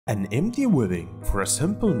An empty wedding for a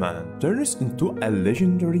simple man turns into a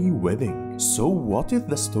legendary wedding. So what is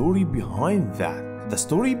the story behind that? The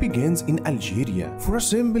story begins in Algeria for a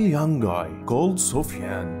simple young guy called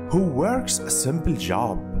Sofian who works a simple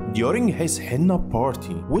job. During his henna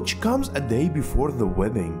party, which comes a day before the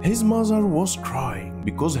wedding, his mother was crying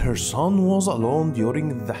because her son was alone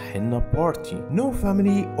during the henna party. No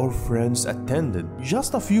family or friends attended,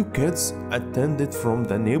 just a few kids attended from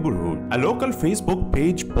the neighborhood. A local Facebook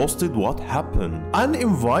page posted what happened and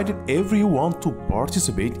invited everyone to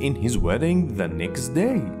participate in his wedding the next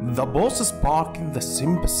day. The post sparked the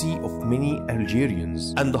sympathy of many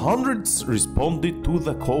Algerians, and hundreds responded to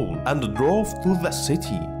the call and drove to the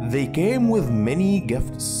city. They came with many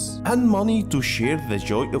gifts and money to share the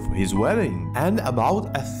joy of his wedding, and about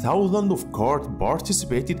 1,000 of cars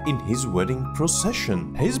participated in his wedding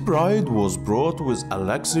procession. His bride was brought with a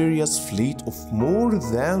luxurious fleet of more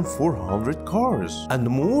than 400 cars and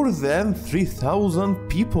more than 3,000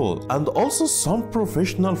 people, and also some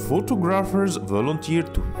professional photographers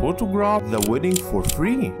volunteered to photograph the wedding for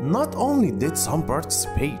free. Not only did some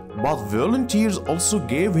participate, but volunteers also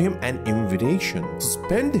gave him an invitation to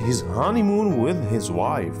spend his honeymoon with his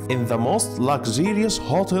wife in the most luxurious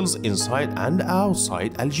hotels inside and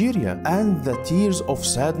outside Algeria, and the tears of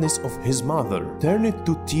sadness of his mother turned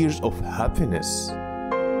to tears of happiness.